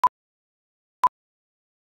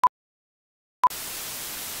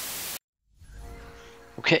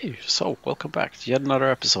Okay, so welcome back to yet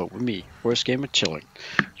another episode with me, Worst Gamer Chilling,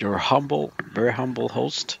 your humble, very humble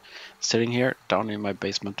host, sitting here down in my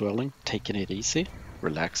basement dwelling, taking it easy,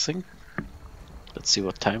 relaxing. Let's see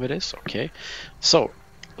what time it is. Okay, so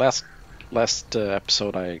last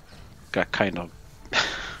episode I got kind of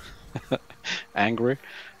angry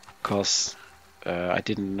because I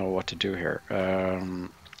didn't know what to do here.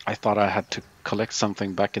 I thought I had to collect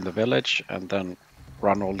something back in the village and then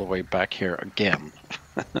run all the way back here again.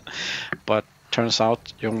 But turns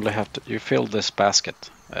out you only have to, you fill this basket,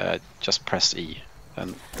 just press E,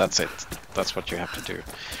 and that's it. That's what you have to do.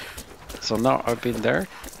 So now I've been there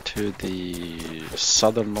to the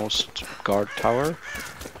southernmost guard tower,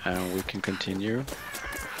 and we can continue.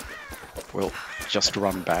 We'll just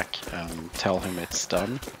run back and tell him it's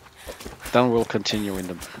done. Then we'll continue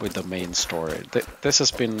with the main story. This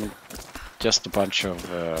has been just a bunch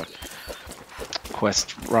of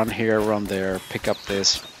quest, run here, run there, pick up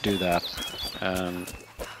this, do that, and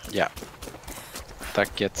yeah,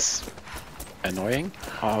 that gets annoying.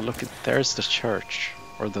 Oh, look, there's the church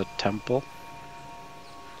or the temple.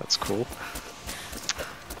 That's cool.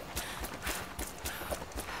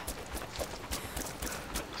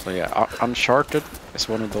 So yeah, Uncharted is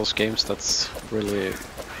one of those games that's really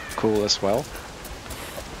cool as well.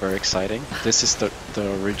 Very exciting. This is the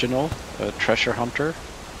original treasure hunter,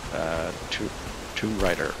 Tomb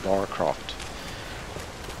Raider, Lara Croft.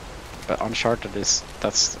 But Uncharted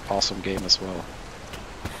that's an awesome game as well.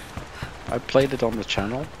 I played it on the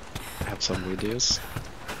channel. I have some videos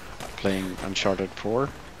playing Uncharted 4.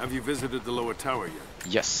 Have you visited the lower tower yet?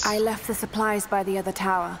 Yes. I left the supplies by the other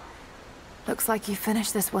tower. Looks like you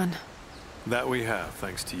finished this one. That we have,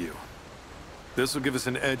 thanks to you. This will give us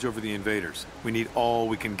an edge over the invaders. We need all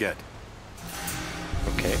we can get.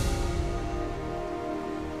 Okay.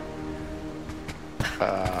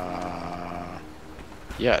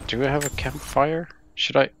 Yeah, do we have a campfire?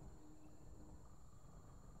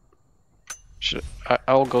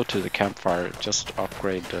 I'll go to the campfire, just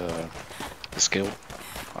upgrade the skill.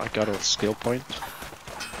 I got a skill point.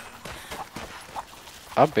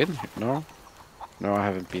 I've been here. No, I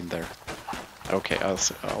haven't been there. Okay, I'll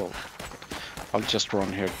just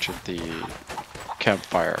run here to the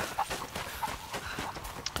campfire.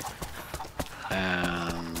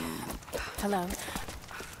 And Hello.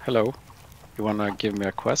 hello, you wanna give me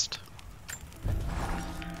a quest?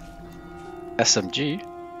 SMG?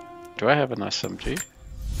 Do I have an SMG?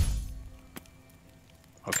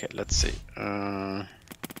 Okay, let's see.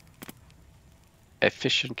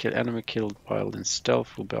 Efficient kill, enemy killed while in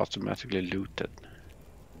stealth will be automatically looted.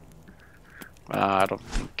 I don't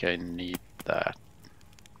think I need that.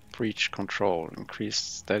 Breach control,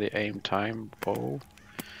 increased steady aim time, bow.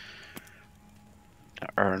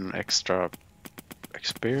 Earn extra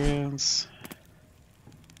experience.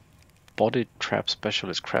 Body trap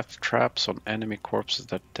specialist, craft traps on enemy corpses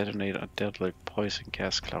that detonate a deadly poison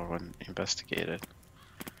gas cloud when investigated.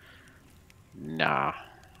 Nah.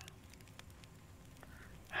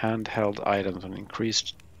 Handheld items and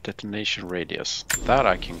increased detonation radius. That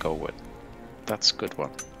I can go with. That's a good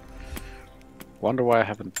one. Wonder why I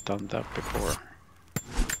haven't done that before.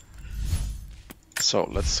 So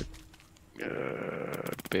let's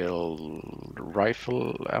build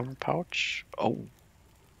rifle ammo pouch. Oh,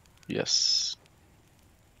 yes.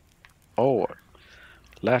 Oh,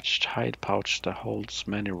 latched hide pouch that holds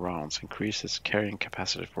many rounds, increases carrying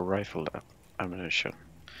capacity for rifle ammunition.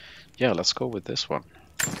 Yeah, let's go with this one.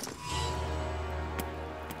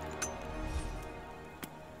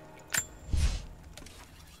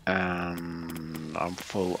 And I'm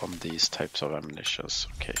full on these types of ammunitions.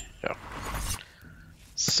 Okay, yeah.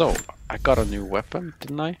 So, I got a new weapon,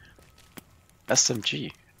 didn't I?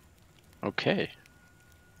 SMG. Okay.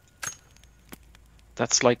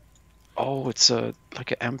 That's like, oh, it's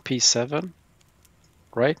like an MP7,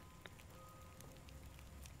 right?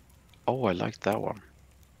 Oh, I like that one.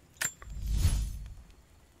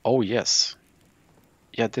 Oh, yes.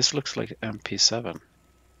 Yeah, this looks like MP7.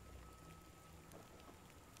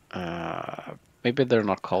 Maybe they're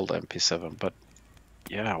not called MP7, but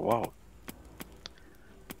yeah, wow.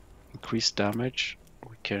 Increase damage.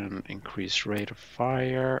 We can increase rate of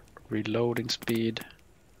fire, reloading speed.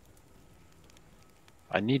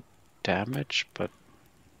 I need damage, but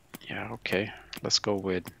yeah, okay. Let's go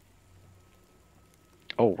with...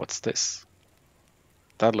 Oh, what's this?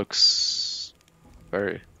 That looks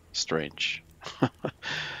very strange.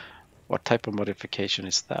 What type of modification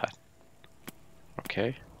is that?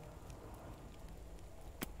 Okay.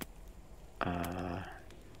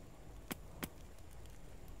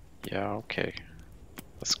 Yeah, okay.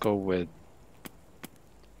 Let's go with...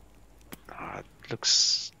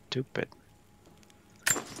 looks stupid.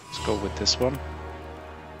 Let's go with this one.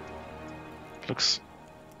 It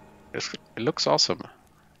looks awesome.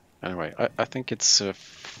 Anyway, I think it's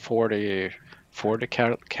 40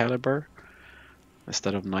 caliber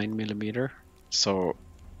instead of 9mm, so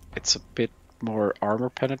it's a bit more armor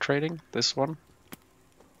penetrating, this one,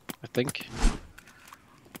 I think.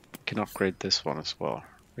 Can upgrade this one as well.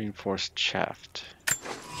 Reinforced shaft.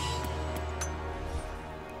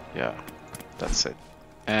 Yeah, that's it.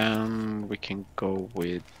 And we can go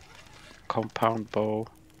with compound bow,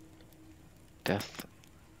 death,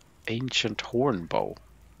 ancient horn bow.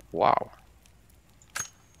 Wow.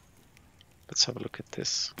 Let's have a look at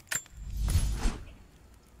this.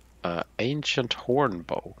 Ancient horn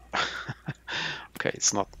bow. Okay,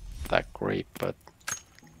 it's not that great, but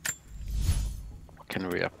what can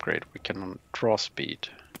we upgrade? We can draw speed,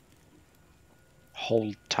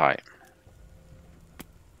 hold time.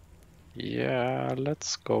 Yeah,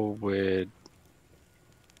 let's go with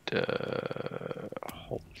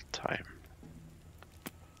hold time.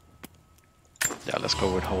 Yeah, let's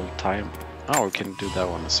go with hold time. Oh, we can do that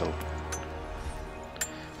one as well.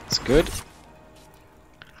 It's good.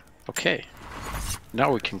 Okay,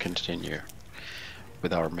 now we can continue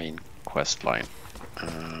with our main quest line.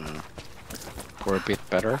 We're a bit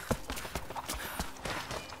better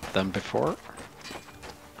than before.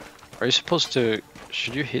 Are you supposed to?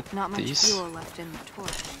 Should you hit Not much these? fuel left in the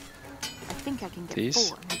torch. I think I can get These?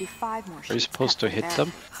 4, maybe 5 more. Are you supposed to hit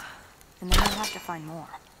them? And then I'll have to find more.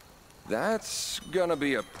 That's gonna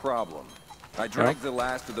be a problem. I dragged the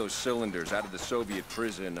last of those cylinders out of the Soviet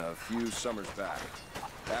prison a few summers back.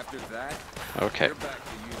 After that, Okay. we're back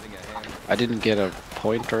to using a hand. I didn't get a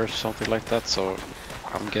pointer or something like that, so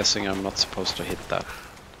I'm guessing I'm not supposed to hit that.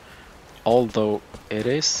 Although it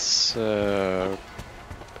is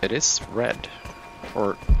red,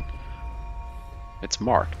 or it's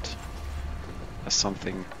marked as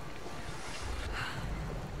something.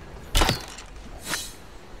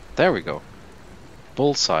 There we go.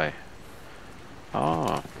 Bullseye.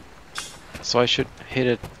 Ah, so I should hit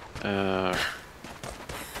it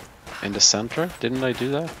in the center. Didn't I do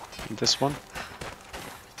that in this one?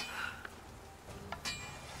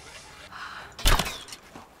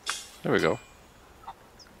 There we go.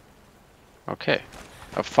 Okay,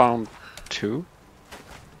 I found two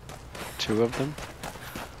of them.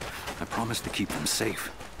 I promised to keep them safe.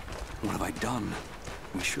 What have I done?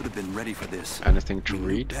 We should have been ready for this. Anything to We knew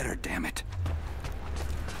read? better, damn it.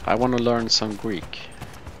 I want to learn some Greek.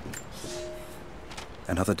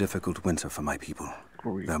 Another difficult winter for my people.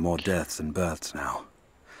 Greek. There are more deaths than births now.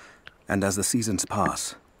 And as the seasons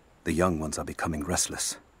pass, the young ones are becoming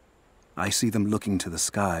restless. I see them looking to the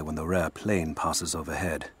sky when the rare plane passes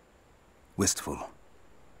overhead. Wistful.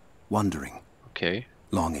 Wondering. Okay.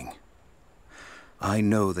 Longing. I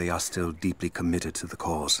know they are still deeply committed to the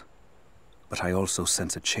cause. But I also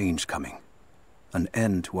sense a change coming. An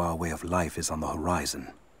end to our way of life is on the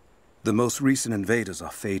horizon. The most recent invaders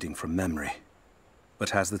are fading from memory.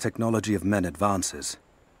 But as the technology of men advances,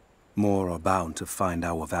 more are bound to find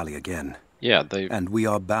our valley again. Yeah, And we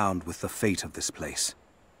are bound with the fate of this place.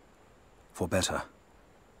 For better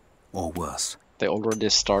or worse. they already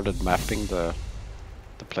started mapping the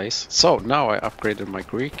place. So now I upgraded my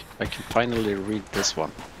Greek. I can finally read this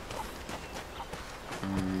one.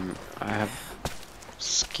 I have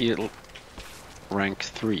skill rank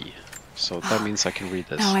 3, so that means I can read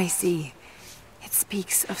this. Now I see. It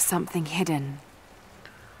speaks of something hidden.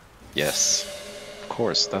 Yes, of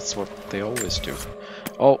course, that's what they always do.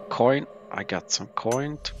 Oh, coin. I got some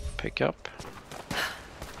coin to pick up.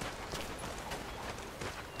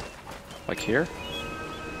 Like here?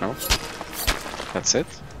 No? That's it?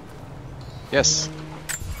 Yes.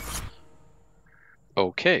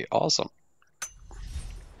 Okay, awesome.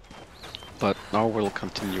 But now we'll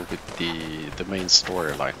continue with the main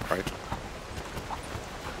storyline, right?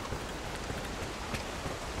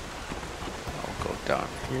 I'll go down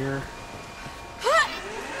here.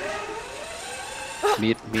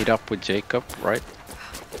 Meet up with Jacob, right?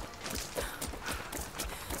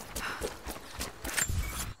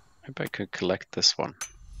 Maybe I could collect this one.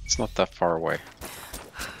 It's not that far away.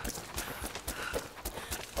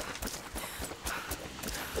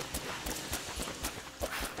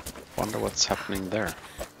 Wonder what's happening there.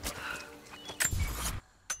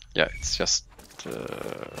 Yeah, it's just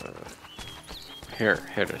here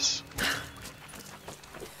it is.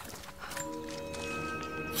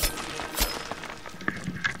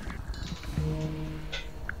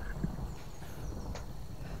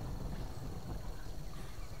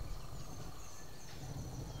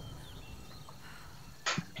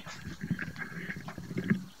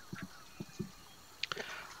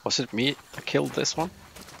 Was it me that killed this one?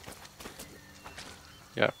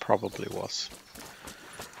 Yeah, probably was.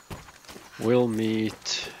 We'll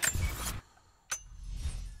meet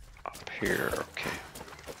up here, okay.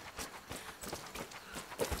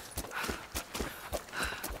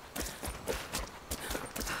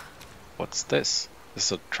 What's this?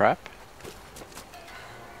 Is it a trap?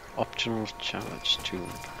 Optional challenge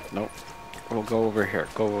tomb. Nope. We'll go over here.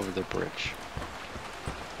 Go over the bridge.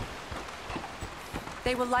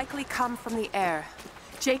 They will likely come from the air.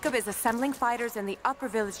 Jacob is assembling fighters in the upper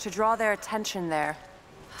village to draw their attention there.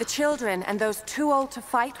 The children and those too old to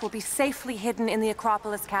fight will be safely hidden in the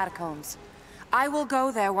Acropolis catacombs. I will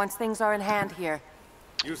go there once things are in hand here.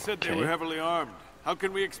 You said they were heavily armed. How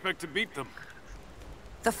can we expect to beat them?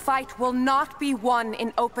 The fight will not be won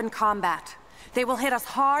in open combat. They will hit us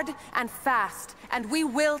hard and fast, and we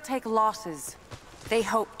will take losses. They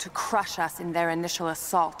hope to crush us in their initial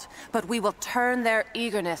assault, but we will turn their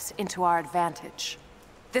eagerness into our advantage.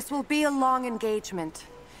 This will be a long engagement.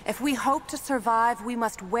 If we hope to survive, we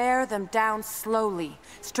must wear them down slowly,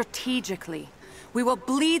 strategically. We will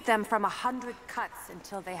bleed them from 100 cuts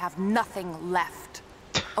until they have nothing left.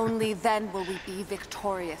 Only then will we be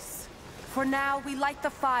victorious. For now, we light the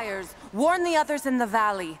fires, warn the others in the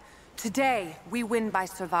valley. Today, we win by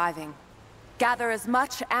surviving. Gather as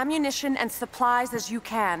much ammunition and supplies as you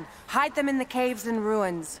can. Hide them in the caves and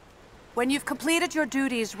ruins. When you've completed your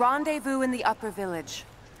duties, rendezvous in the upper village.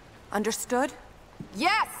 Understood?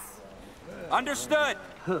 Yes! Understood!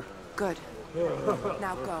 Good.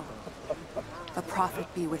 Now go. The Prophet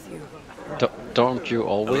be with you. Don't you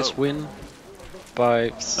always win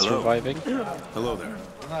by surviving? Hello there.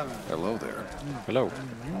 Hello there. Hello.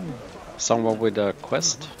 Someone with a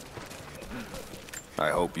quest? I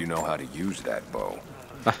hope you know how to use that bow.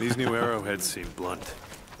 These new arrowheads seem blunt.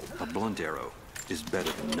 A blunt arrow is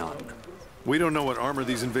better than none. We don't know what armor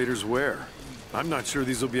these invaders wear. I'm not sure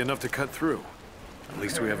these will be enough to cut through. At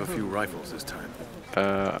least we have a few rifles this time.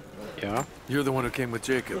 Yeah? You're the one who came with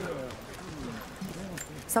Jacob.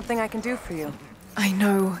 Something I can do for you. I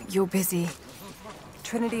know you're busy.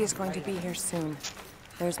 Trinity is going to be here soon.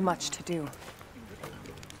 There's much to do.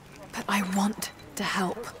 But I want to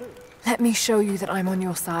help. Let me show you that I'm on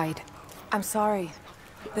your side. I'm sorry.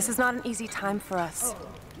 This is not an easy time for us.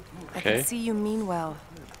 I Okay. can see you mean well.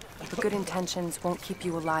 But good intentions won't keep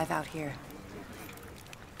you alive out here.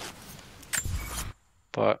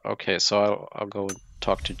 But okay, so I'll go and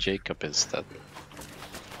talk to Jacob instead.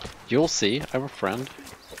 You'll see, I'm a friend.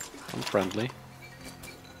 I'm friendly.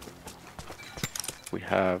 We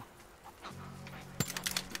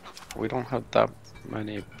don't have that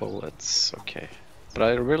many bullets, okay. But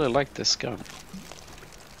I really like this gun.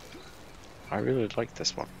 I really like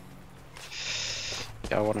this one.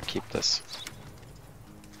 Yeah, I want to keep this.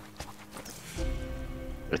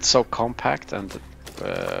 It's so compact and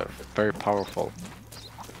very powerful.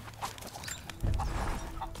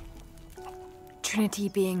 Trinity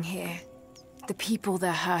being here. The people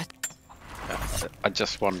they're hurt. I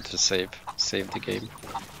just wanted to save the game.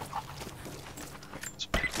 Let's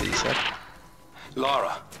pick these up.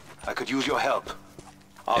 Lara, I could use your help.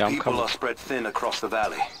 Our Yeah, I'm people coming. are spread thin across the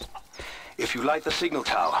valley. If you light the signal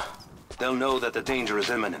tower, they'll know that the danger is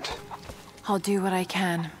imminent. I'll do what I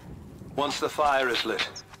can. Once the fire is lit,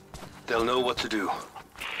 they'll know what to do.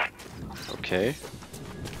 Okay.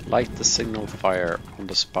 Light the signal fire on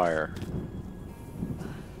the spire.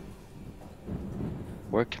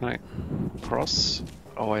 Where can I cross?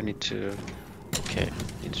 Oh, I need to... Okay,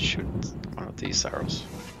 I need to shoot one of these arrows.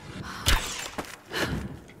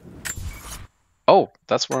 Oh,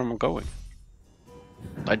 that's where I'm going.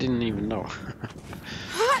 I didn't even know.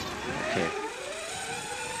 Okay.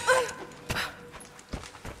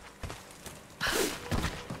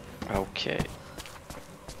 Okay.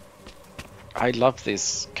 I love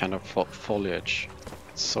this kind of foliage.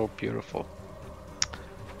 It's so beautiful.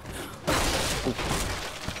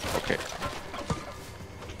 Oof. Okay.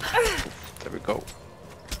 There we go.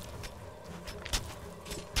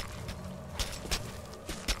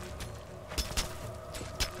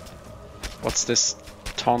 What's this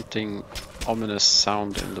taunting, ominous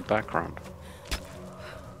sound in the background?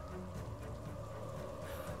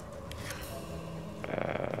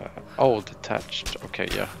 Oh, detached. Okay,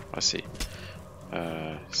 yeah, I see.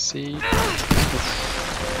 See?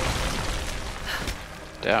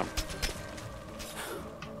 Damn.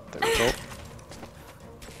 There we go.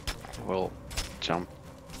 We'll jump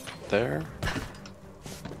there.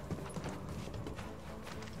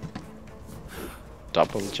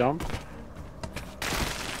 Double jump.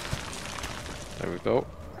 There we go.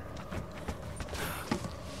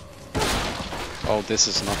 Oh, this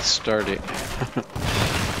is not sturdy.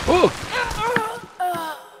 Oh!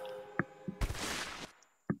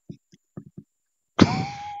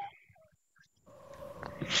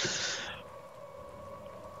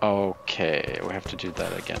 Okay, we have to do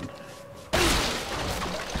that again.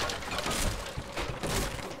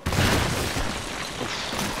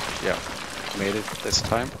 Oof. Yeah, made it this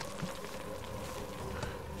time.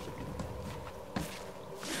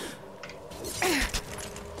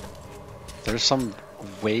 There's some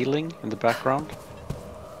wailing in the background.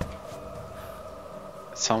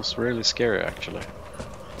 It sounds really scary, actually.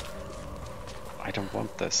 I don't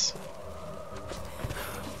want this.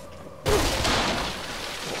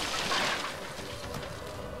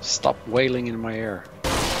 Stop wailing in my ear.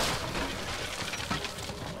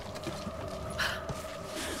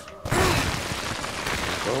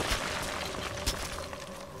 Go.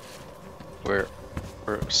 We're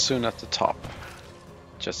soon at the top.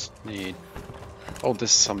 Just need... Oh,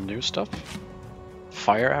 this is some new stuff.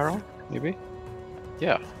 Fire arrow, maybe?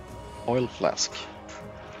 Yeah. Oil flask.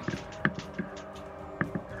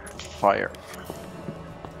 Fire.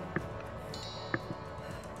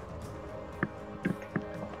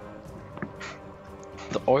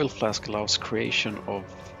 The oil flask allows creation of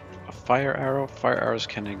a fire arrow. Fire arrows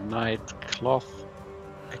can ignite cloth,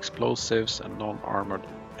 explosives, and non-armored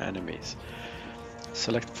enemies.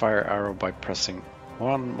 Select fire arrow by pressing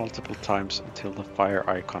 1 multiple times until the fire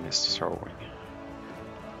icon is showing.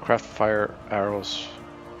 Craft fire arrows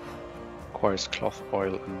requires cloth,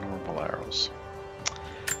 oil, and normal arrows.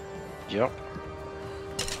 Yep.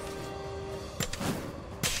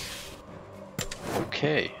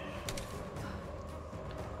 Okay.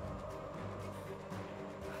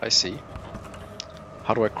 I see.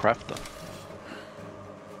 How do I craft them?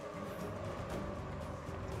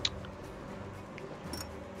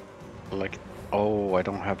 Like, oh, I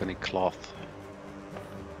don't have any cloth.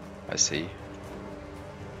 I see.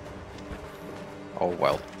 Oh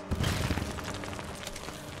well.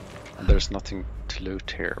 And there's nothing to loot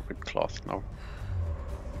here with cloth, no.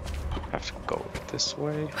 Have to go this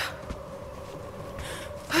way.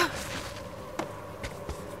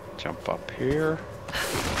 Jump up here.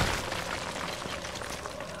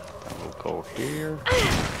 And we'll go here.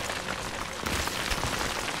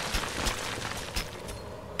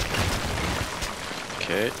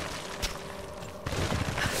 Okay.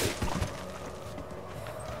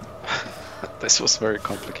 This was very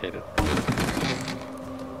complicated.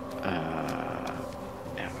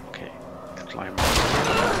 Yeah, okay. Climb.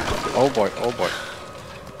 Oh boy, oh boy.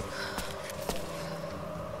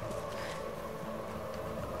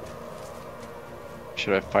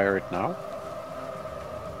 Should I fire it now?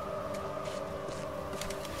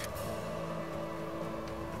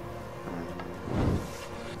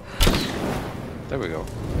 There we go.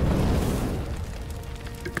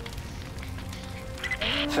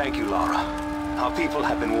 Thank you, Lara. Our people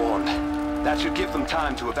have been warned. That should give them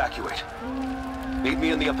time to evacuate. Meet me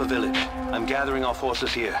in the upper village. I'm gathering our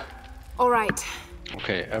forces here. All right.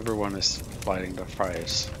 Okay, everyone is fighting the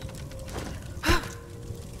fires.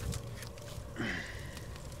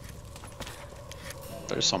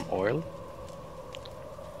 There's some oil.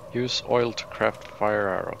 Use oil to craft fire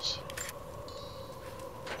arrows.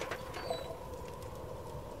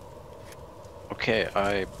 Okay,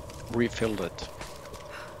 I refilled it.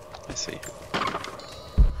 I see.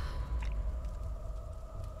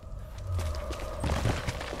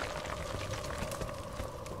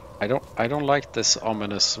 I don't like this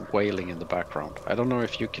ominous wailing in the background. I don't know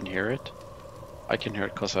if you can hear it. I can hear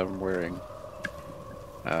it because I'm wearing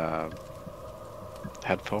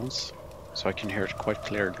headphones, so I can hear it quite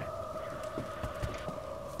clearly.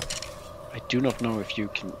 I do not know if you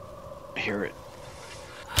can hear it.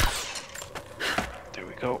 There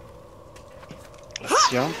we go.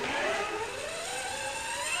 Let's jump.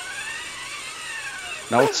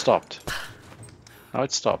 Now it stopped. Now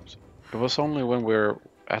it stopped. It was only when we were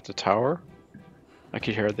at the tower I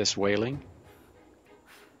could hear this wailing.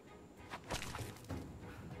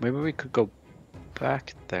 Maybe we could go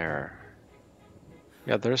back there.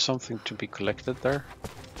 Yeah, there's something to be collected there,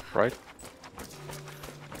 right?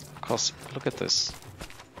 Cause look at this.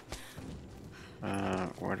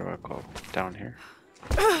 Where do I go? Down here.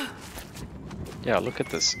 Yeah, look at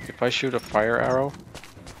this. If I shoot a fire arrow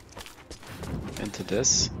into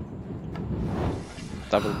this,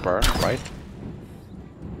 that will burn, right?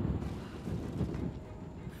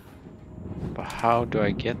 But how do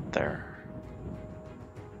I get there?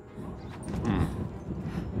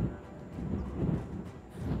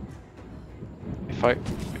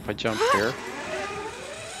 If I jump here.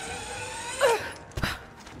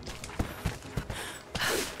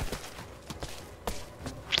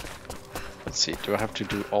 Let's see, do I have to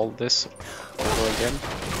do all this over again?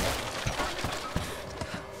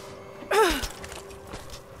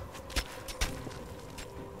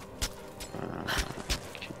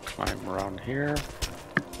 Can climb around here.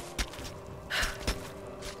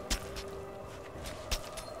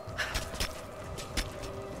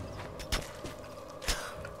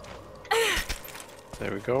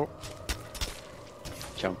 There we go.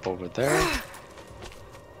 Jump over there.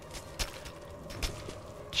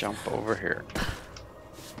 Jump over here.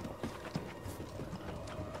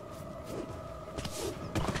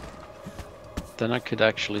 Then I could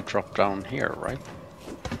actually drop down here, right?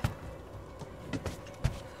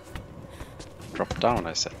 Drop down,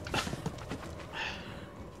 I said.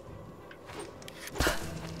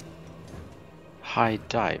 High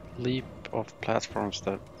dive. Leap off platforms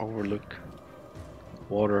that overlook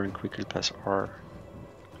water and quickly pass R.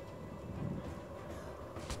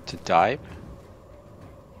 To dive?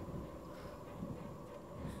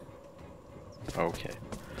 Okay.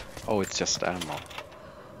 Oh, it's just ammo.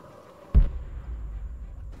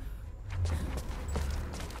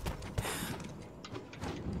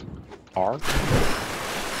 R?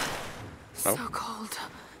 So Nope. cold.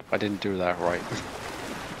 I didn't do that right.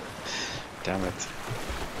 Damn it.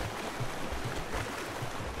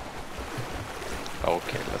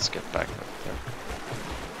 Okay, let's get back up there.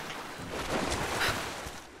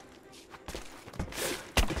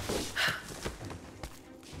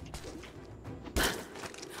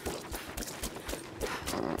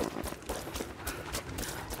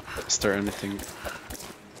 Is there anything?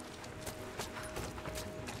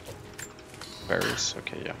 Berries?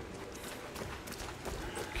 Okay, yeah.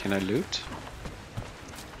 Can I loot?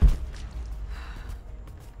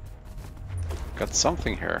 Got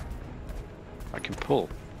something here I can pull.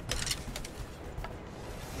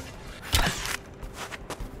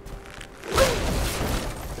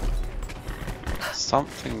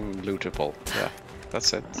 Something lootable. Yeah,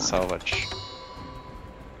 that's it. Salvage.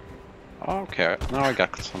 Okay, now I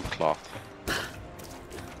got some cloth.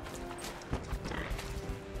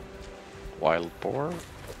 Wild boar.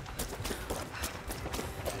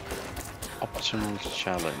 Optional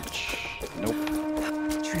challenge. Nope.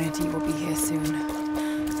 Trinity will be here soon.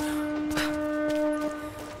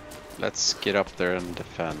 Let's get up there and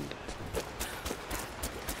defend.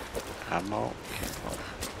 Ammo. Okay, well.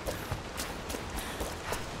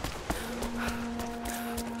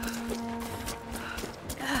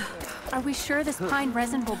 Are we sure this pine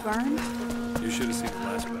resin will burn? You should have seen the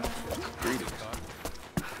last batch.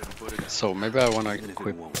 Greetings. So maybe I want to Even if it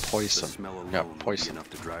equip won't, the poison. smell alone Yeah, will be poison. enough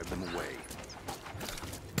to drive them away.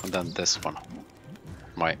 And then this one.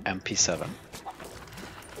 My MP7.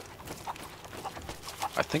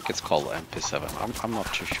 I think it's called MP7. I'm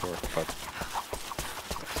not too sure, but...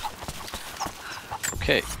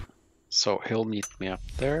 Okay. So he'll meet me up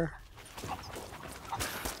there.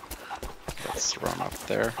 Let's run up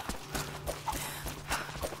there.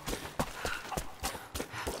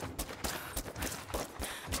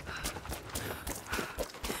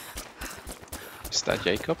 Is that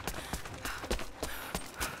Jacob?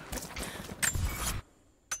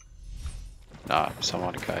 Nah, some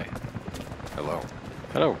other guy. Hello.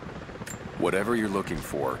 Hello. Whatever you're looking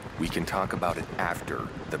for, we can talk about it after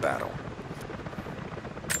the battle.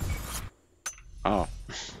 Oh.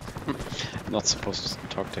 Not supposed to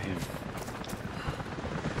talk to him.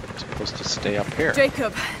 Supposed to stay up here.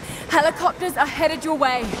 Jacob, helicopters are headed your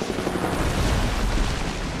way.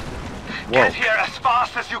 Whoa. Get here as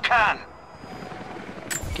fast as you can!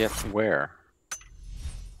 Get where?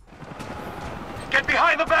 Get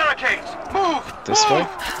behind the barricades! Move! This way?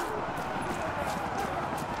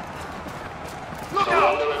 Look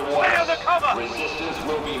out! Stay under cover! Resistance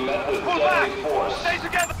will be met with Pull deadly back! force. Stay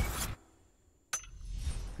together!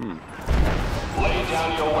 Lay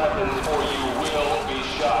down your weapons or you will be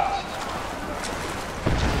shot.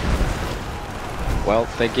 Well,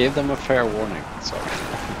 they gave them a fair warning, so...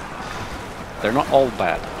 They're not all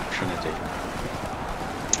bad, Trinity.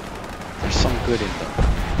 There's some good in them.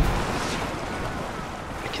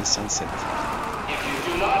 I can sense it. If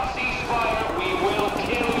you do not cease fire, we will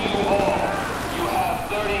kill you all. You have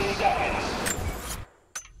 30 seconds.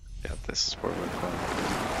 Yeah, this is where we're going.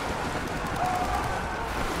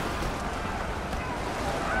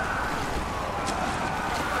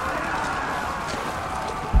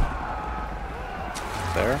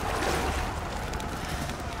 There.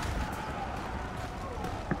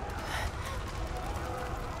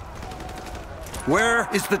 Where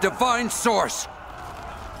is the divine source?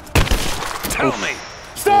 Tell me!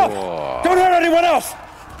 Stop! Whoa. Don't hurt anyone else!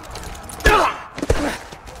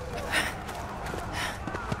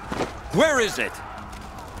 Where is it?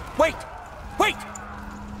 Wait! Wait!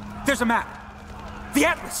 There's a map. The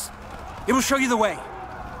Atlas. It will show you the way.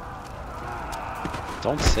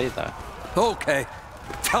 Don't say that. Okay.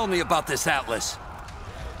 Tell me about this Atlas.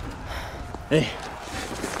 Hey.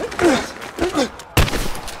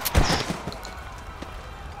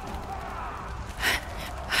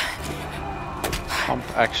 Pump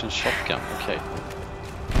action shotgun, okay.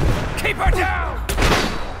 Keep her down!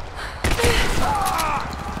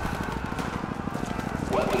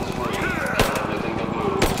 Weapons free. Everything that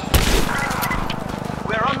moves.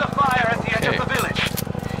 We're under fire at the edge of the village.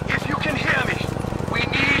 If you can hear me, we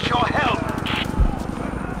need your help.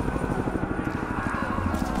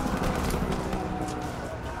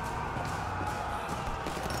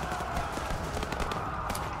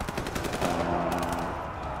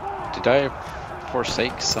 Did I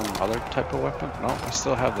forsake some other type of weapon? No, I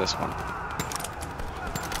still have this one.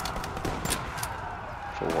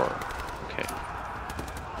 4. Okay.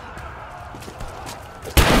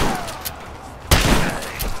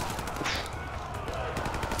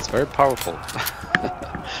 It's very powerful.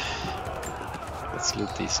 Let's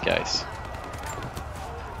loot these guys.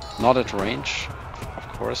 Not at range, of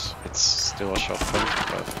course. It's still a shotgun,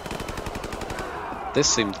 but this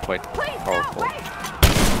seemed quite powerful.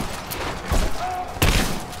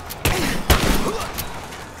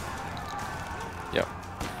 Yep,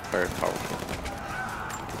 very powerful.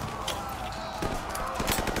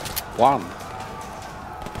 1.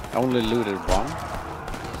 I only looted 1.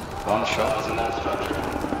 1 shot.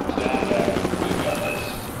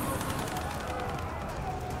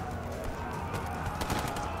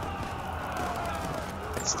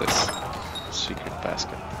 What's this? Secret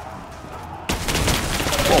basket.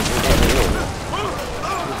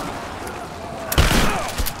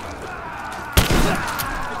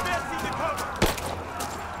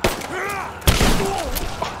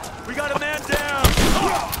 We got a man down!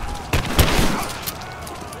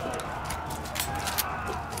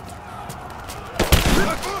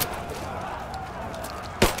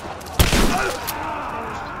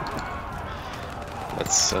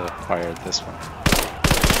 Let's fire this one.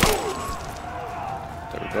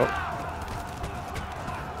 There we go.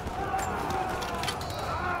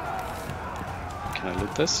 Can I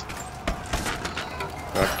loot this?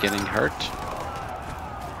 Without getting hurt?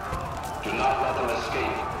 Do not let them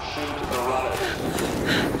escape. Shoot the runners.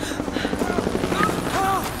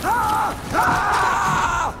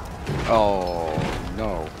 Oh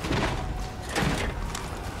no.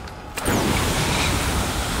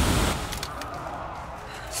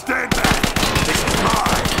 Stand back! This is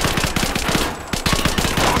mine!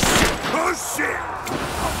 Oh shit! Oh shit!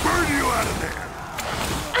 I'll burn you out of there!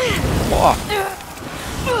 Oh.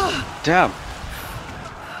 Damn.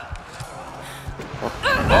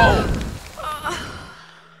 Oh.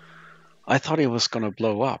 I thought it was gonna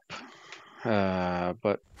blow up,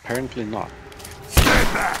 but apparently not.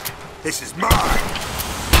 Stand back! This is mine!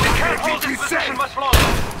 We can't hold this position much longer.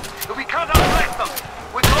 If we can't outlast them,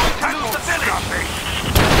 we're going to lose the village.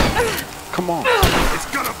 Come on. It's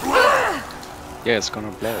gonna blow! Yeah, it's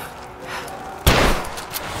gonna blow.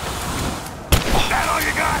 That all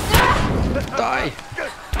you got? Die!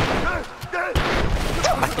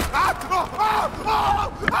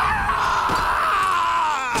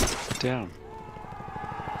 Damn.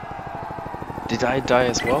 Did I die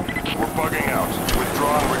as well? We're bugging out.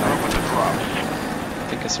 Withdraw and regroup at the drop. I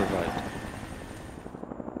think I survived.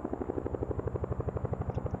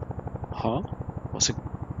 Huh? Was it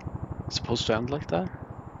supposed to end like that?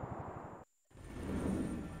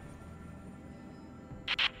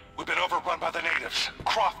 We've been overrun by the natives.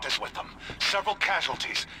 Croft is with them. Several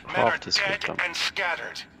casualties. Men are Croft is with dead them. and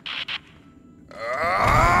scattered.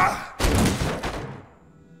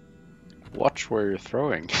 Watch where you're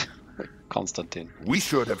throwing, Constantine. We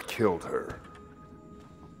should have killed her.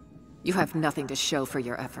 You have nothing to show for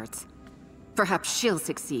your efforts. Perhaps she'll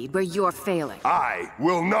succeed where you're failing. I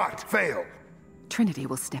will not fail! Trinity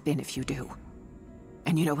will step in if you do.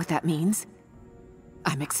 And you know what that means?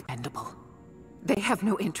 I'm expendable. They have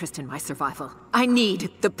no interest in my survival. I need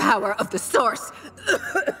the power of the Source!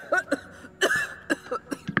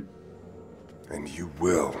 And you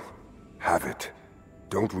will have it.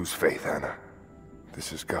 Don't lose faith, Anna.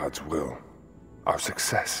 This is God's will. Our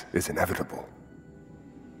success is inevitable.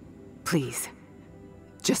 Please,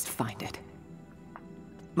 just find it.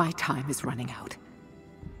 My time is running out.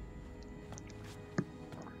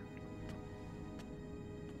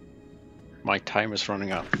 My time is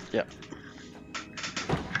running out. Yeah.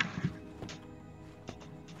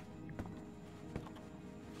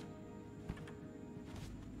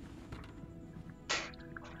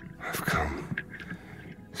 I've come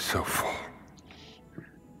so far.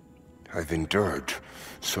 I've endured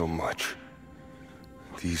so much.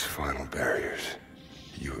 These final barriers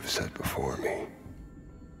you have set before me.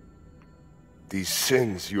 These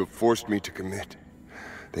sins you have forced me to commit,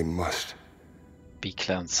 they must be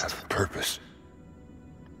cleansed. Have a purpose.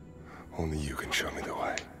 Only you can show me the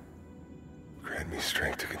way. Grant me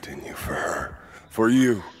strength to continue for her, for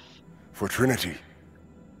you, for Trinity.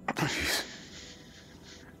 Please.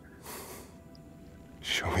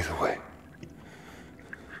 Show me the way.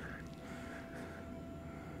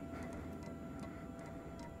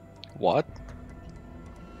 What?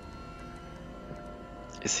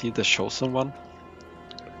 Is he the chosen one?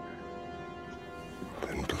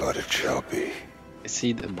 Then blood it shall be. Is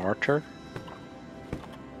he the martyr?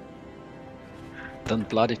 Then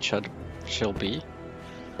blood it shall be.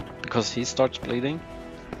 Because he starts bleeding,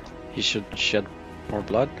 he should shed more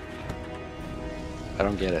blood. I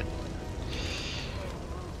don't get it.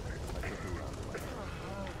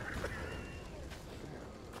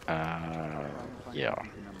 Yeah.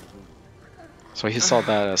 So he saw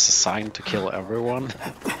that as a sign to kill everyone.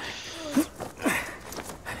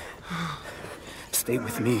 Stay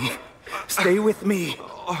with me. Stay with me.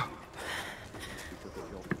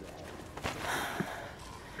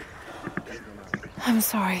 I'm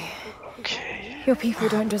sorry. Okay. Your people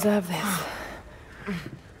don't deserve this.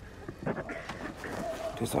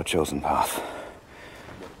 It is our chosen path.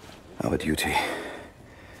 Our duty.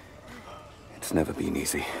 It's never been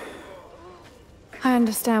easy. I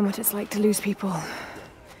understand what it's like to lose people.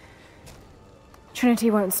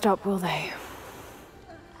 Trinity won't stop, will they?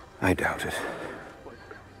 I doubt it.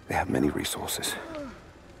 They have many resources.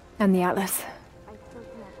 And the Atlas?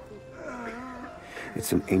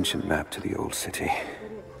 It's an ancient map to the old city.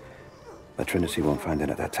 But Trinity won't find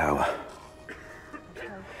it at that tower.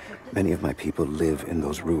 Many of my people live in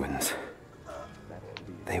those ruins.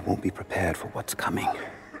 They won't be prepared for what's coming.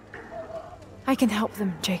 I can help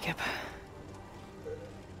them, Jacob.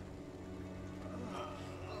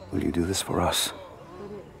 Will you do this for us?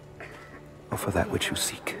 Or for that which you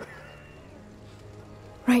seek?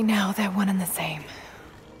 Right now, they're one and the same.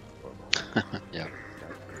 Yeah.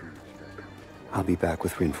 I'll be back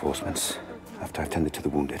with reinforcements after I've tended to the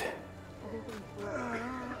wounded.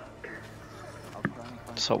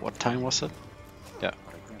 So what time was it? Yeah,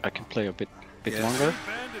 I can play a bit longer.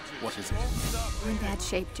 What is it? We're in bad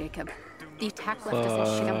shape, Jacob. The attack left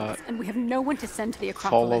us in shambles, and we have no one to send to the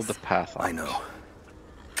Acropolis. Follow the path. I know.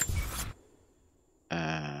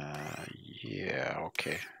 Yeah,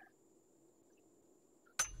 okay.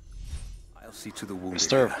 I'll see to the wounded. Is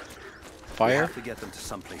there fire? We have to get them to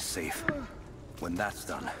someplace safe. When that's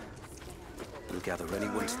done, we'll gather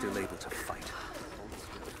anyone still able to fight.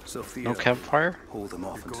 Sophia, no campfire? Hold them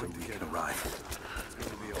off until we can arrive.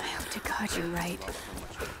 I hope to God you're right.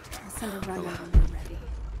 I'll send a runner when we're ready.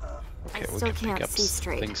 Okay, I still can't see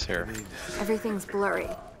straight. Things here. Everything's blurry.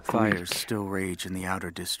 Fires still rage in the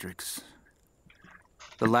outer districts.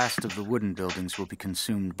 The last of the wooden buildings will be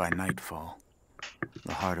consumed by nightfall.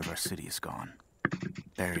 The heart of our city is gone,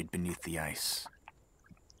 buried beneath the ice.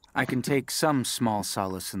 I can take some small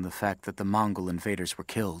solace in the fact that the Mongol invaders were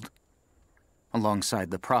killed,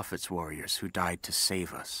 alongside the Prophet's warriors who died to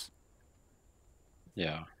save us.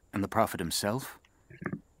 Yeah. And the Prophet himself?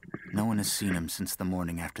 No one has seen him since the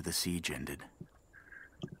morning after the siege ended.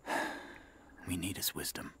 We need his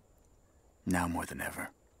wisdom. Now more than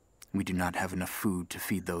ever. We do not have enough food to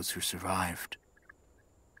feed those who survived.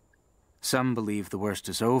 Some believe the worst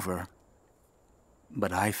is over,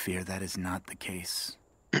 but I fear that is not the case.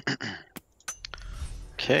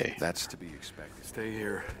 Okay. That's to be expected. Stay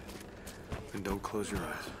here, and don't close your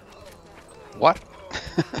eyes. What?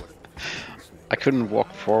 I couldn't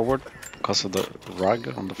walk forward because of the rug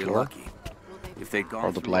on the floor. Lucky. If they'd gone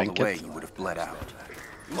or the through all the way, blanket. you would have bled out.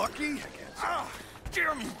 Lucky? Ah,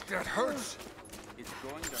 damn you, that hurts. It's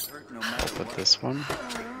going to hurt no matter I'll put this one.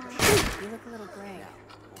 You look a little gray.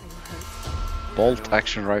 Bolt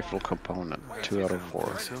action rifle component, 2 out of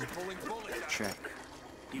 4. Check.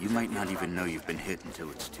 You might not even know you've been hit until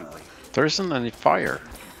it's too late. There isn't any fire.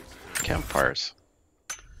 Campfires.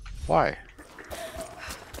 Why?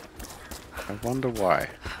 I wonder why.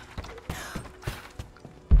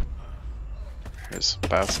 Here's a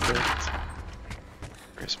basket.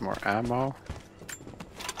 Here's more ammo.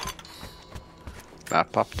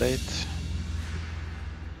 Map update.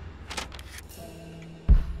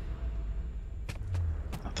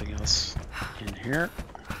 Nothing else in here.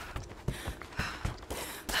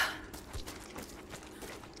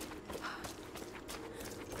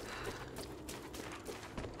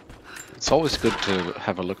 It's always good to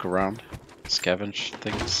have a look around, scavenge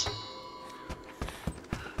things.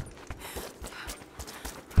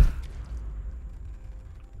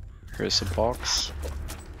 Here's a box.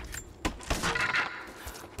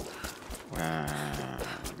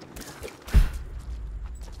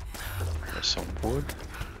 There's some wood.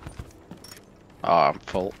 I'm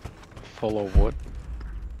full of wood.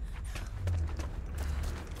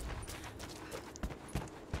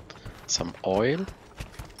 Some oil.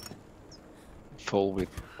 Full with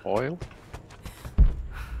oil.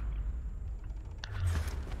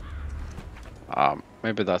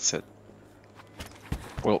 Maybe that's it.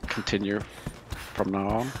 We'll continue from now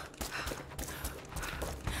on.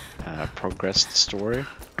 Progress the story.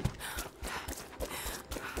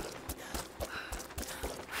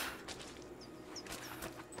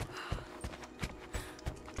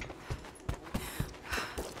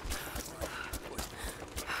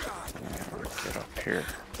 Get up here.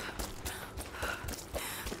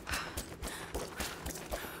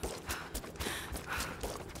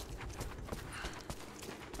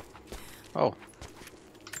 Oh,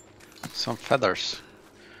 some feathers.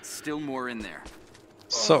 Still more in there.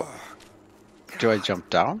 So, do I jump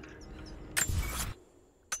down?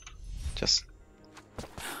 Just...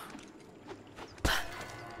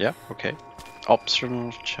 Yeah, okay.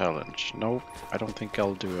 Optional challenge. No, I don't think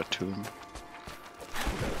I'll do a tomb.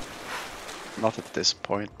 Not at this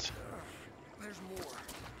point.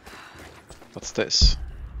 What's this?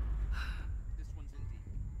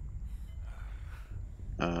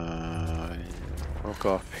 We'll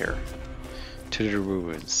go up here. To the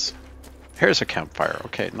ruins. Here's a campfire.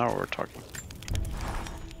 Okay, now we're talking.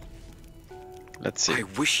 Let's see. I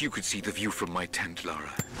wish you could see the view from my tent,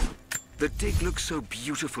 Lara. The dig looks so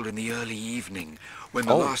beautiful in the early evening, when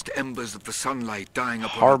the last embers of the sunlight dying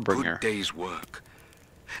upon a good day's work.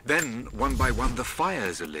 Then, one by one, the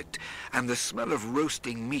fires are lit, and the smell of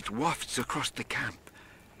roasting meat wafts across the camp.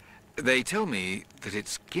 They tell me that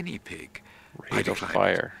it's guinea pig. Rate of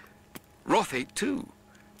fire. Roth ate too.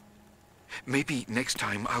 Maybe next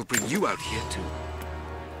time I'll bring you out here too.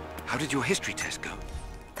 How did your history test go?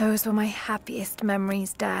 Those were my happiest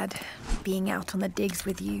memories, Dad. Being out on the digs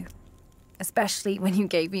with you. Especially when you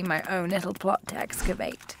gave me my own little plot to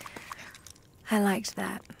excavate. I liked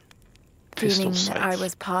that. Feeling that I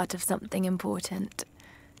was part of something important.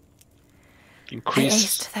 I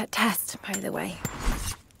aced that test, by the way.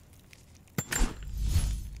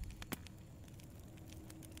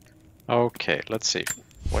 Okay, let's see.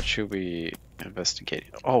 What should we investigate?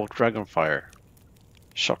 Oh, dragonfire.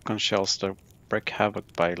 Shotgun shells that wreak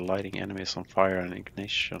havoc by lighting enemies on fire and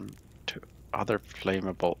ignition to other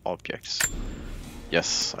flammable objects.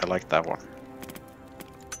 Yes, I like that one.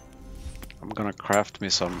 I'm gonna craft me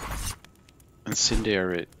some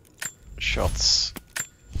incendiary shots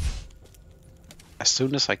as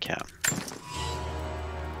soon as I can.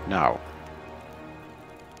 Now.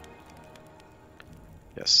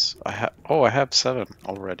 Yes, I have. Oh, I have 7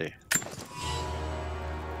 already.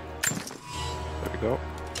 There we go.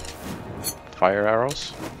 Fire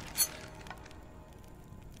arrows.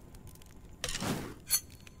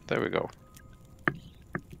 There we go.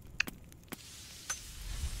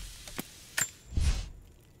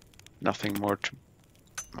 Nothing more to...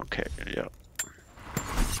 Okay, yeah.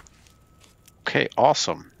 Okay,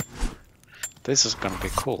 awesome. This is gonna be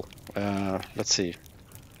cool. Let's see.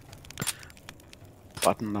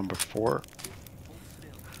 Button number 4.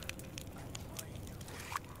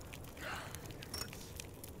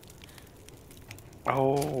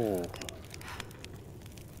 Oh.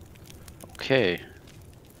 Okay.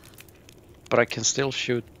 But I can still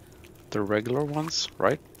shoot the regular ones,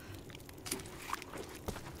 right?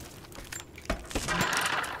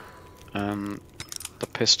 The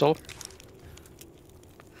pistol.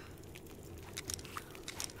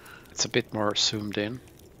 It's a bit more zoomed in.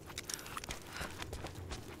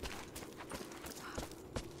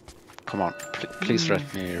 Come on, please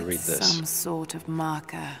let me read this. Some sort of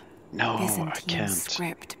marker. No, Byzantine I can't.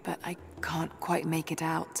 Script, but I can't quite make it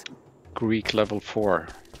out. Greek level 4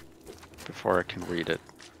 before I can read it.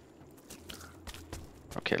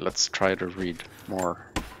 Okay, let's try to read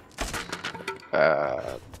more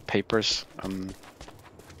papers.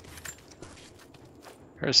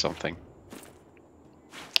 Here's something.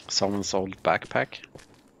 Someone's old backpack.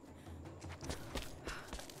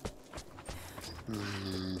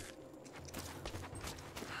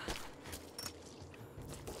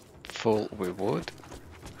 Full with wood.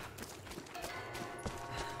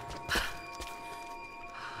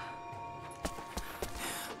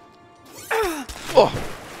 Oh,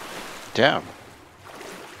 damn!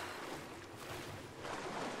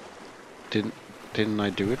 Didn't I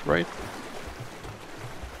do it right?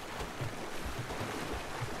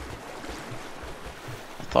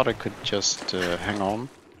 I thought I could just hang on.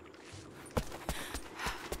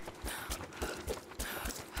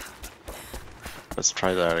 Let's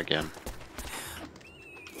try that again.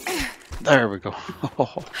 There we go.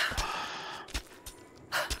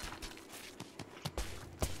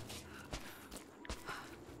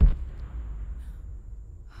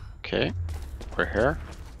 Okay, we're here.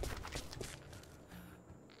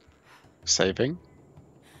 Saving.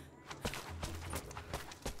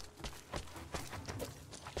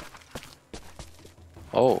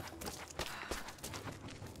 Oh.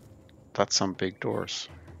 That's some big doors.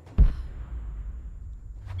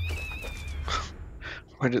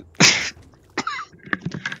 Where did...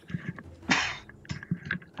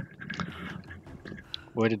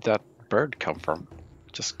 Where did that bird come from?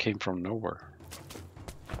 It just came from nowhere.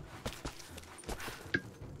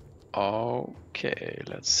 Okay,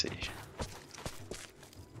 let's see.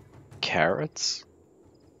 Carrots?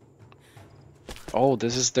 Oh,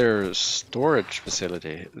 this is their storage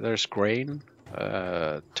facility. There's grain,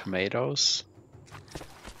 tomatoes.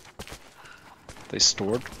 They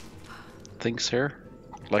stored things here,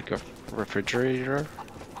 like a refrigerator.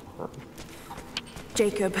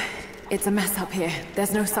 Jacob, it's a mess up here.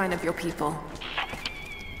 There's no sign of your people.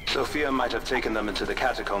 Sophia might have taken them into the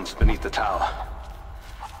catacombs beneath the tower.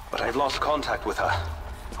 But I've lost contact with her.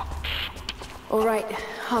 All right,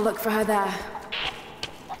 I'll look for her there.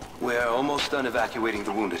 We're almost done evacuating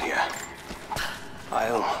the wounded here.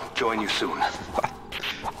 I'll join you soon.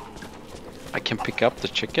 I can pick up the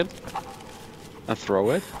chicken and throw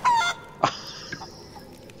it?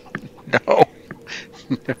 No.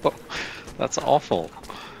 No. That's awful.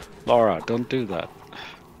 Laura, don't do that.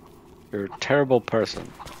 You're a terrible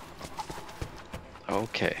person.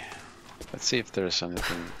 Okay. Let's see if there's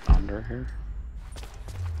anything under here.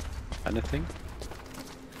 Anything?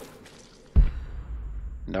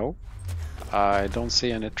 No. I don't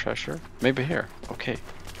see any treasure. Maybe here. Okay.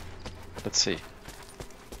 Let's see.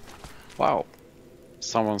 Wow.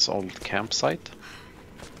 Someone's old campsite.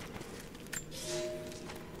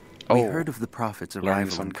 We heard of the Prophet's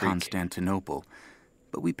arrival in Constantinople,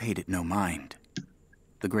 but we paid it no mind.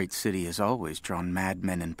 The great city has always drawn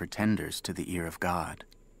madmen and pretenders to the ear of God.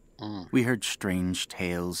 We heard strange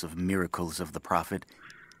tales of miracles of the Prophet,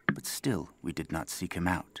 but still we did not seek him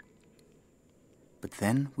out. But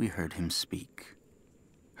then we heard him speak,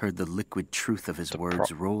 heard the liquid truth of his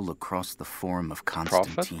words roll across the form of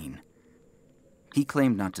Constantine. He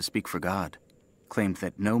claimed not to speak for God, claimed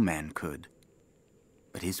that no man could.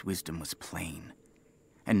 But his wisdom was plain,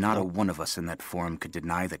 and not a one of us in that forum could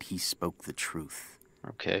deny that he spoke the truth.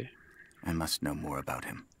 Okay. I must know more about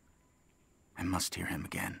him. I must hear him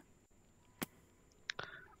again.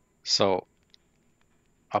 So,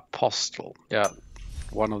 apostle. Yeah,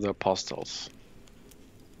 one of the apostles.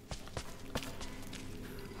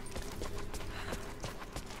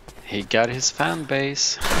 He got his fan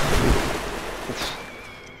base.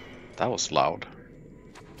 That was loud.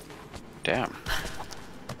 Damn.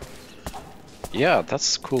 Yeah,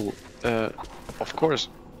 that's cool. Of course,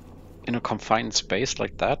 in a confined space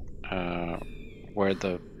like that, where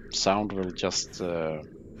the sound will just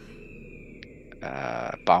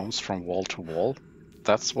bounce from wall to wall,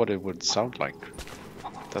 that's what it would sound like.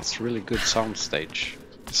 That's really good sound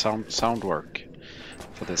work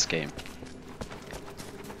for this game.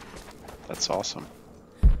 That's awesome.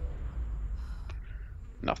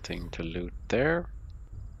 Nothing to loot there.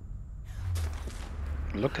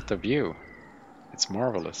 Look at the view. It's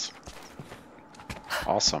marvelous.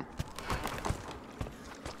 Awesome.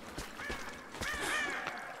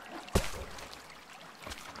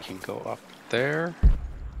 Can go up there.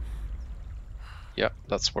 Yeah,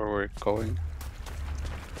 that's where we're going.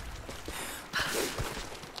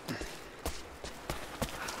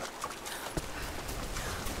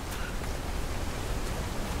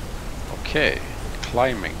 Okay,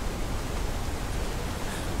 climbing.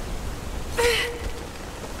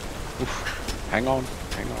 Oof. Hang on,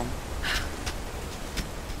 hang on.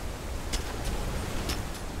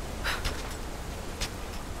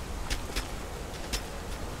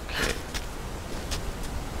 Okay.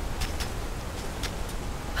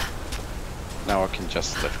 Now I can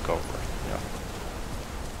just let go. Yeah.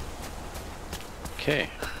 Okay.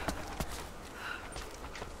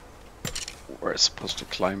 We're supposed to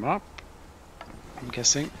climb up, I'm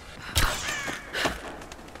guessing.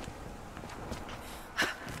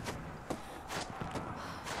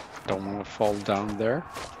 Don't want to fall down there.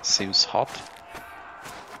 Seems hot.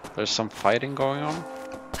 There's some fighting going on.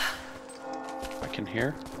 I can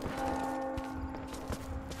hear.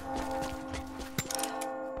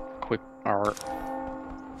 Equip our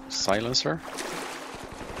silencer.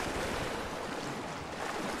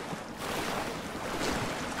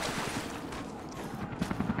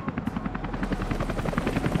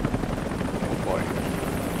 Oh boy.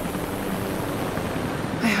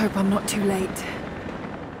 hope I'm not too late.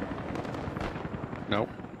 Nope.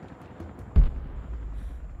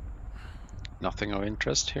 Nothing of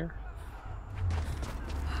interest here.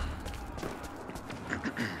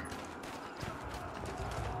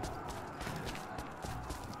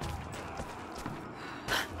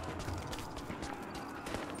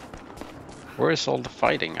 Where is all the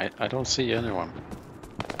fighting? I don't see anyone.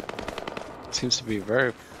 It seems to be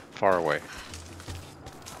very far away.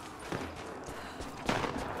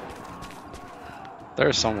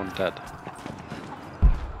 There's someone dead.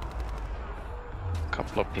 A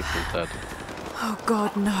couple of people dead. Oh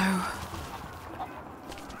God, no.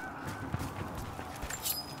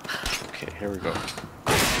 Okay, here we go.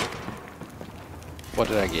 What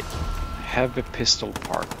did I get? Heavy pistol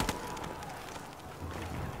part.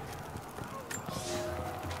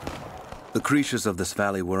 The creatures of this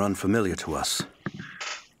valley were unfamiliar to us.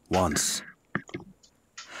 Once.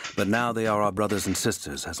 But now they are our brothers and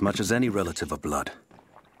sisters as much as any relative of blood.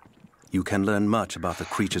 You can learn much about the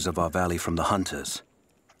creatures of our valley from the hunters,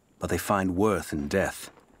 but they find worth in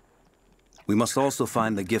death. We must also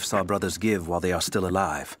find the gifts our brothers give while they are still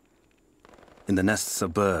alive. In the nests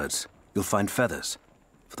of birds, you'll find feathers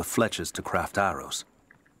for the fletchers to craft arrows.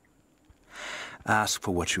 Ask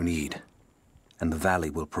for what you need, and the valley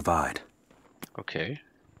will provide. Okay.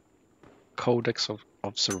 Codex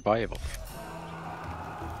of survival.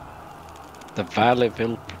 The valley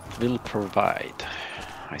will provide.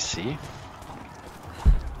 I see.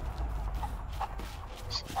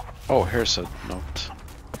 Oh, here's a note.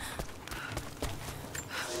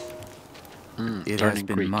 It has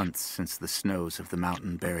been months since the snows of the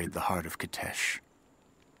mountain buried the heart of Katesh.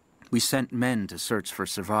 We sent men to search for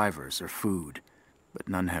survivors or food, but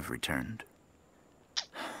none have returned.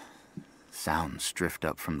 Sounds drift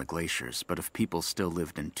up from the glaciers, but if people still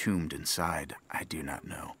lived entombed inside, I do not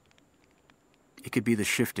know. It could be the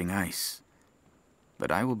shifting ice,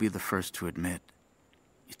 but I will be the first to admit,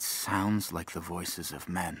 it sounds like the voices of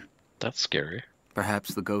men. That's scary.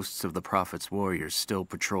 Perhaps the ghosts of the Prophet's warriors still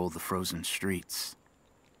patrol the frozen streets.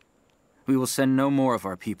 We will send no more of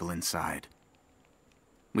our people inside.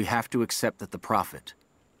 We have to accept that the Prophet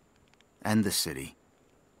and the city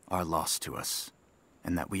are lost to us,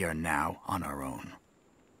 and that we are now on our own.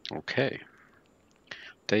 Okay.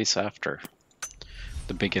 Days after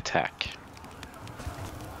the big attack.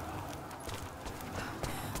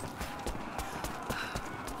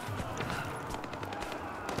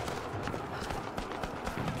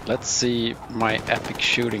 Let's see my epic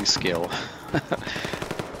shooting skill,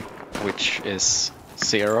 which is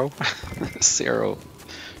 0. 0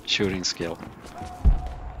 shooting skill.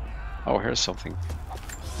 Oh, here's something.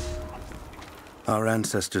 Our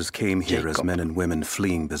ancestors came here as men and women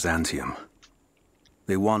fleeing Byzantium.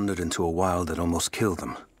 They wandered into a wild that almost killed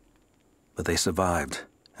them. But they survived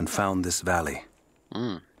and found this valley.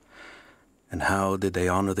 And how did they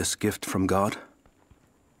honor this gift from God?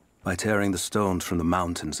 By tearing the stones from the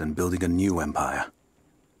mountains and building a new empire.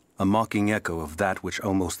 A mocking echo of that which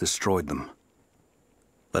almost destroyed them.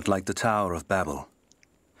 But like the Tower of Babel,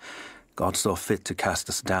 God saw fit to cast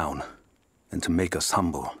us down and to make us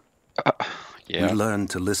humble. Yeah. We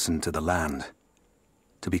learned to listen to the land,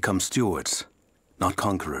 to become stewards, not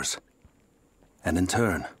conquerors. And in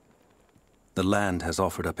turn, the land has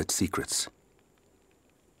offered up its secrets.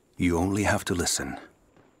 You only have to listen.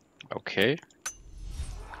 Okay.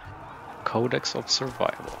 Codex of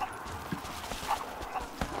survival.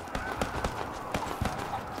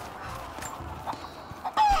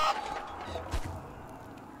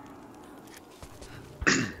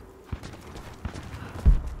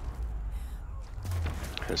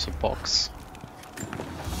 Here's a box.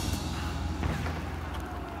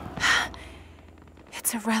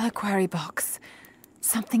 It's a reliquary box.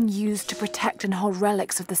 Something used to protect and hold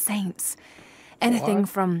relics of the saints. Anything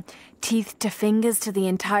from teeth to fingers to the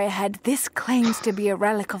entire head. This claims to be a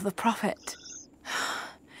relic of the Prophet.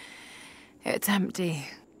 It's empty.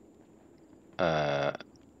 For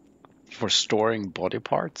storing body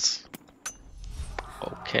parts?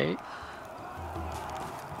 Okay.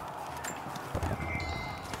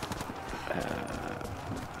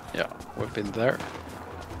 Yeah, we've been there.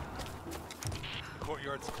 The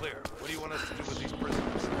courtyard's clear. What do you want us to do with these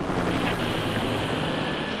prisoners?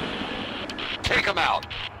 Take them out!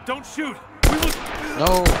 Don't shoot!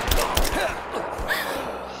 No!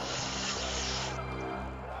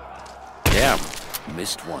 Damn.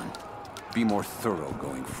 Missed one. Be more thorough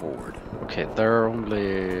going forward. Okay, there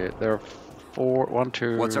are 4, 1,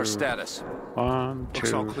 2. What's our status? 1,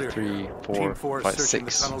 Looks all 2, clear 3, here. 4, Team 4 is 5, searching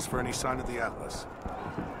 6. the tunnels for any sign of the Atlas.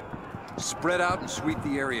 Spread out and sweep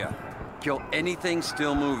the area. Kill anything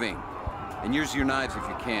still moving. And use your knives if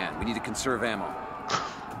you can. We need to conserve ammo.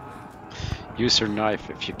 Use your knife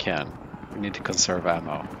if you can. We need to conserve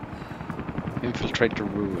ammo. Infiltrate the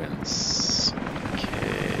ruins.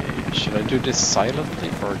 Okay. Should I do this silently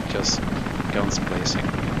or just guns blazing?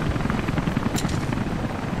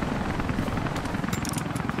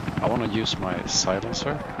 I want to use my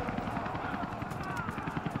silencer.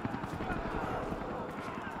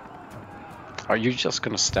 Are you just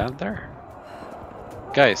gonna stand there?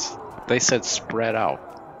 Guys, they said spread out.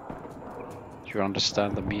 Do you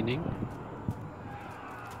understand the meaning?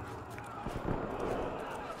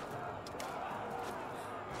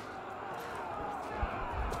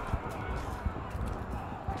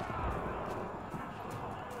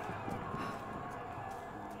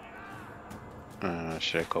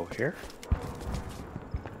 Should I go here?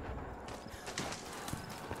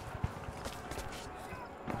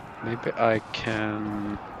 Maybe I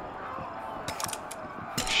can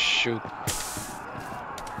shoot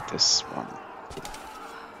this one.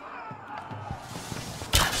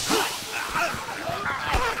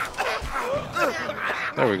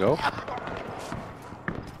 There we go.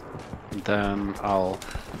 And then I'll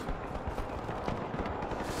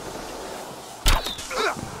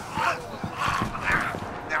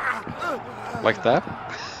like that.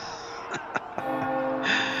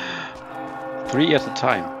 3 at a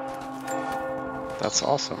time. That's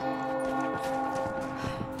awesome.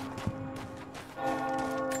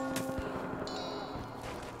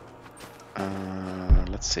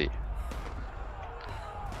 Let's see.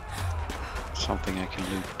 Something I can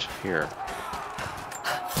loot here.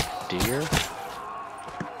 Deer.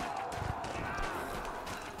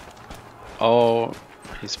 Oh,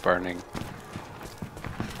 he's burning.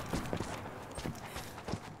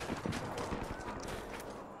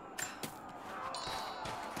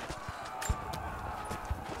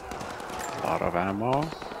 Lot of ammo.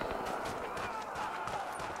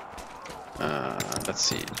 Let's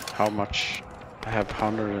see how much. I have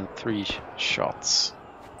 103 shots.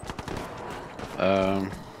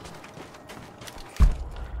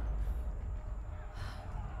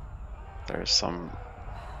 There's some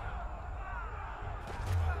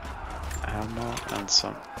ammo and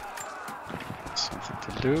something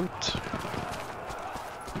to loot.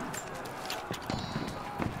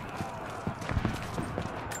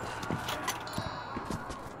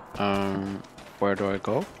 Where do I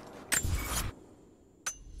go?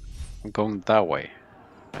 I'm going that way.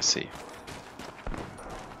 I see.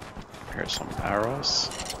 Here's some arrows.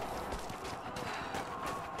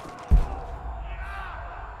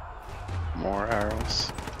 More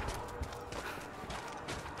arrows.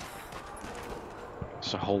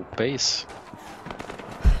 There's a whole base.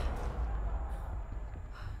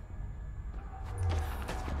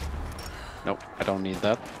 Nope, I don't need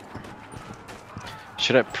that.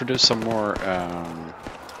 Should I produce some more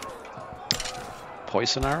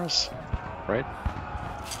poison arrows? Right?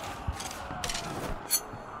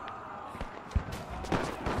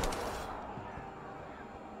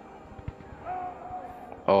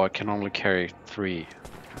 Oh, I can only carry 3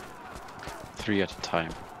 at a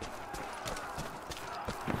time.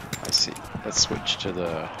 I see. Let's switch to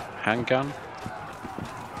the handgun.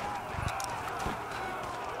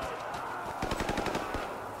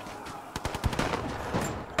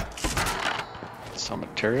 Some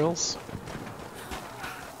materials.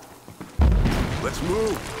 Let's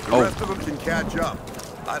move. The rest of them can catch up.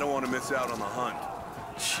 I don't want to miss out on the hunt.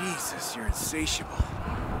 Jesus, you're insatiable.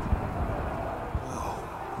 Whoa.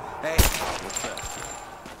 Hey, what's that?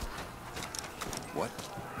 What?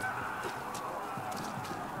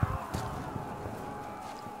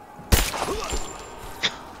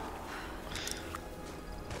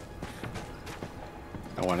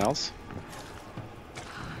 No one else?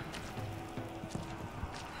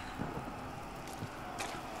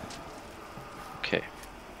 Okay.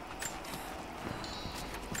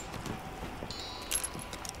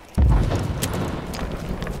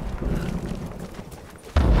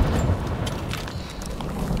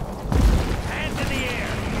 Hands in the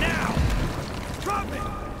air, now! Drop it!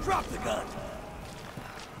 Drop the gun!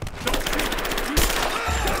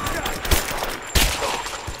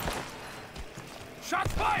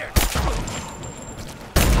 Shots fired!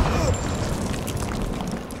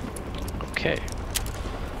 Okay.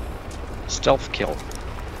 Stealth kill.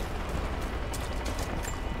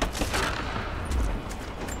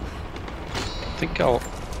 I think I'll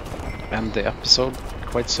end the episode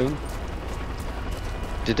quite soon.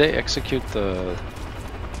 Did they execute the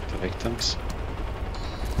victims?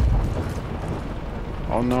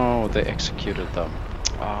 Oh no, they executed them.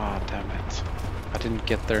 Ah, damn it. I didn't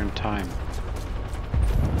get there in time.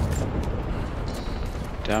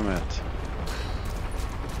 Damn it.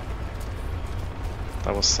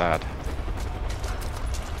 That was sad.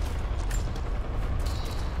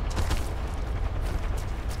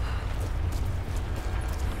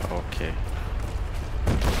 Okay.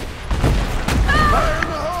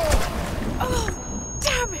 Oh,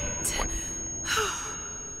 damn it!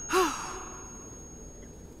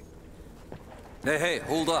 Hey,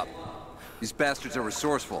 hold up. These bastards are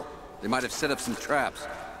resourceful. They might have set up some traps.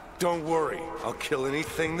 Don't worry, I'll kill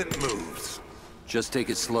anything that moves. Just take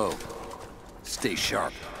it slow. Stay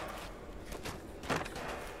sharp.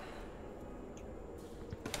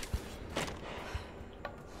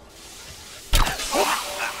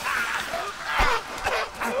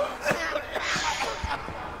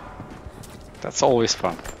 That's always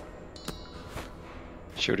fun.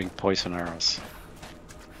 Shooting poison arrows.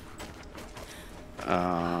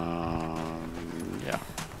 Yeah.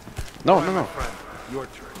 No. Your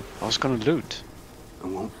turn. I was gonna loot. I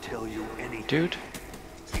won't tell you anything. Dude.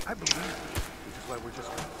 See, I believe you, which is why we're just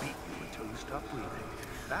gonna beat you until you stop breathing.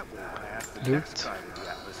 That way, when I ask the next guy where the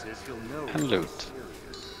Atlas is, he'll know. And loot.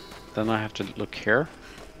 Then I have to look here.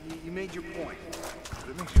 You made your point. If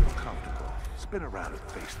it makes you uncomfortable, spin around and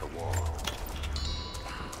face the wall.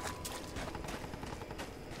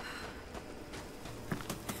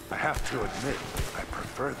 I have to admit, I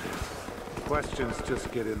prefer this. Questions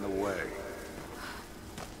just get in the way.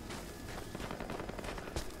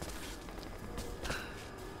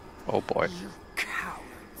 Oh boy. You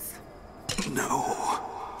cowards. No.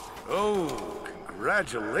 Oh,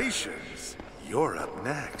 congratulations. You're up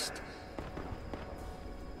next.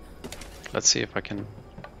 Let's see if I can...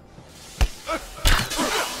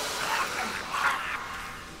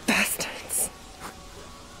 Bastards.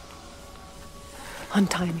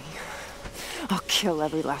 Untie me. I'll kill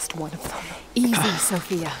every last one of them. Easy,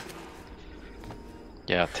 Sophia.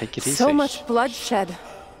 Yeah, take it easy. So much bloodshed.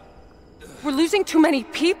 We're losing too many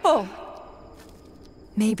people.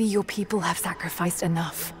 Maybe your people have sacrificed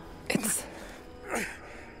enough. It's Yeah,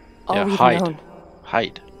 all we've hide. known.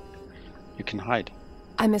 Hide. You can hide.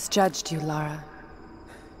 I misjudged you, Lara.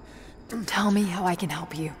 Tell me how I can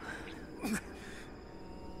help you.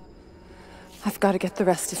 I've got to get the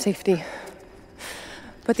rest to safety.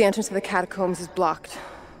 But the entrance to the catacombs is blocked.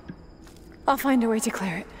 I'll find a way to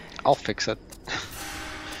clear it. I'll fix it.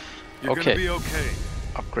 You're Okay. gonna be okay.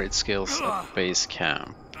 Upgrade skills at base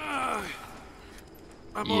camp. I'm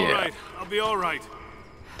Yeah. alright. I'll be alright.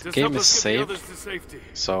 Just Game help is us get saved. the others to safety.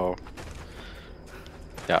 So,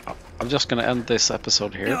 yeah, I'm just gonna end this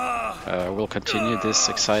episode here. We'll continue this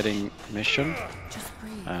exciting mission. Just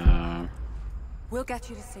breathe. Uh, We'll get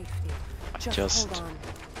you to safety. just hold on.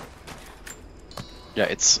 yeah,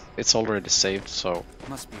 it's already saved, so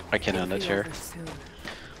I can end it here. Soon.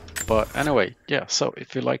 But anyway, yeah. So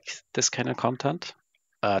if you like this kind of content,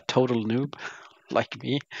 total noob like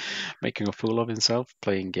me, making a fool of himself,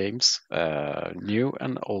 playing games, new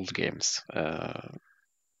and old games.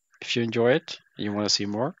 If you enjoy it, you want to see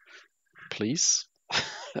more, please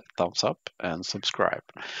thumbs up and subscribe.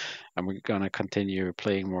 And we're gonna continue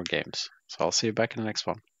playing more games. So I'll see you back in the next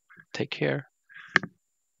one. Take care.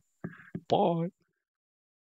 Bye.